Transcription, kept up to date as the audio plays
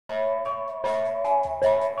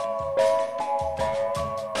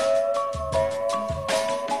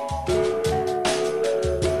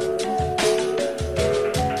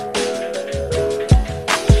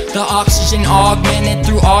oxygen augmented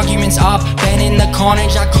through arguments. I've been in the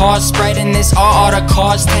carnage I caused, spreading this art to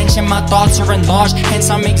cause tension. My thoughts are enlarged, hence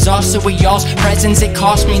I'm exhausted with y'all's presence. It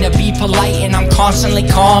cost me to be polite and I'm constantly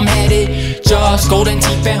calm-headed. Just golden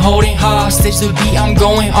teeth and holding hostage the beat I'm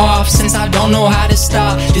going off. Since I don't know how to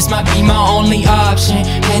stop, this might be my only option.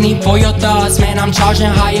 Penny for your thoughts, man, I'm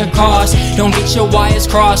charging higher costs. Don't get your wires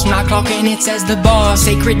crossed, when I clock in it says the boss.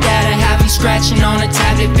 Sacred data have me scratching on a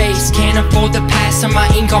tablet face. Can't afford the past, so my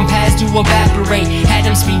ink on pads to evaporate. Had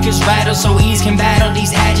them speakers rattle so ease can battle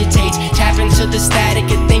these agitates. Tap into the static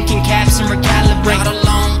of thinking caps and recalibrate. Not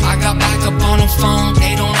alone, I got backup on the phone.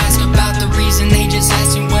 They don't ask about the reason, they just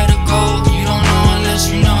ask me where to go. You don't know unless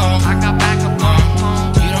you know. I got backup on the phone.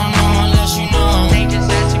 You don't know unless you know. They just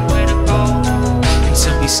ask me where to go.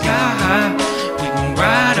 Until we sky high, we gon'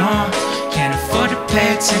 ride on. Can't afford to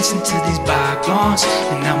pay attention to these bygones.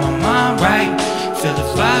 And now my mind right, feel the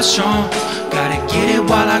vibe strong. Gotta get it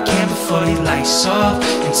while I can before these lights off.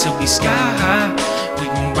 Until we sky high, we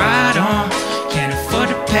gon' ride on. Can't afford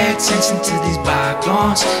to pay attention to these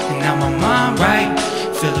bygones. And now my mind right,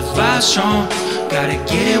 feel the vibe strong. Gotta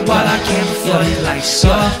get it while I can before these lights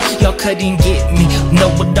off. Y'all couldn't get me, know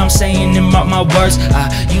what I'm saying and mark my words.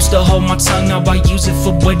 I used to hold my tongue, now I use it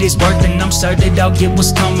for what it's worth. And I'm certain I'll get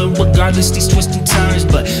what's coming regardless these twists and turns.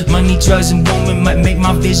 But money, drugs, and women might make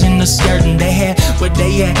my vision uncertain. They had what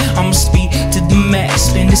they had, I'ma speed to the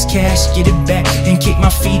max. Spend this cash, get it back, and kick my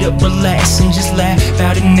feet up, relax, and just laugh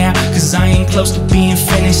about it now. Cause I ain't close to being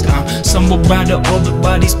finished. I'm somewhere by the orbit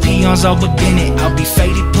while these peons all within it. I'll be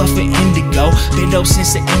faded, puffin' indigo, been dope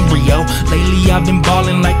since the embryo. Lately I've been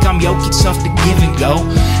ballin' like I'm Jokic off the give and go.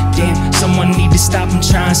 Damn, someone need to stop and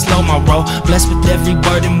try and slow my roll. Blessed with every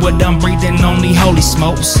word and what I'm breathing, only holy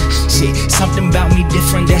smokes. Shit, something about me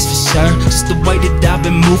different, that's for sure. Just the way that I've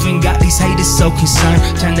been moving, got these haters so concerned.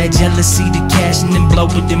 Turn that jealousy to cash and then blow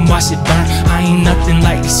it, then watch it burn. I ain't nothing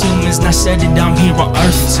like these humans, not sure that I'm here on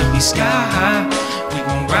earth. Until we sky high, we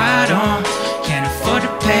gon' ride on. Can't afford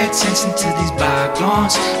to pay attention to these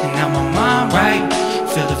bygones. And now my mind right,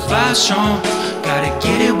 feel the vibe strong. Gotta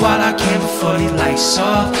get it while I can before these lights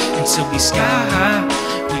off. Until we sky high,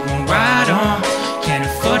 we gon' ride on. Can't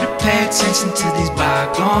afford to pay attention to these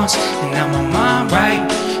bygones. And now my mind right,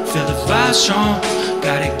 feel the vibe strong.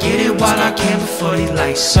 Gotta get it while I can before these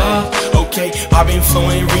lights off. Okay, I've been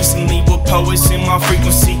flowing recently with poets in my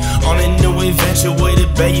frequency. On a new adventure with a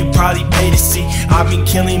bet you probably pay to see. I've been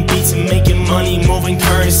killing beats and making money, moving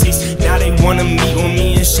currencies. Now they wanna meet with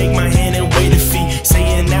me and shake my hand and wait a fee.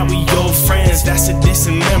 Saying that we old friends, that's a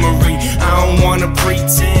distant memory. I don't wanna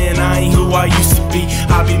pretend I ain't who I used to be.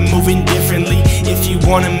 I've been moving differently. If you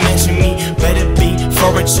wanna mention me, better be for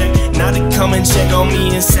a check, not to come and check on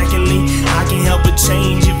me. And secondly, I can't help but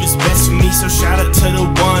change if it's best for me. So shout out to the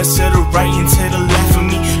ones to the right and to the left of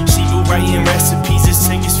me. She go writing recipes as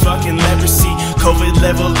sick as fucking leprosy. COVID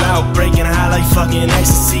level out, breaking high like fucking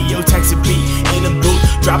ecstasy. Yo, text a beat in the booth,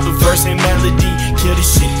 drop a verse and melody. Kill the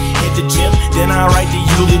shit, hit the gym, then I write the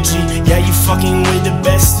eulogy. Yeah, you fucking with the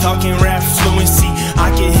best, talking rap fluency. I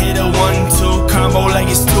can hit a 1-2 combo like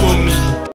it's two of me.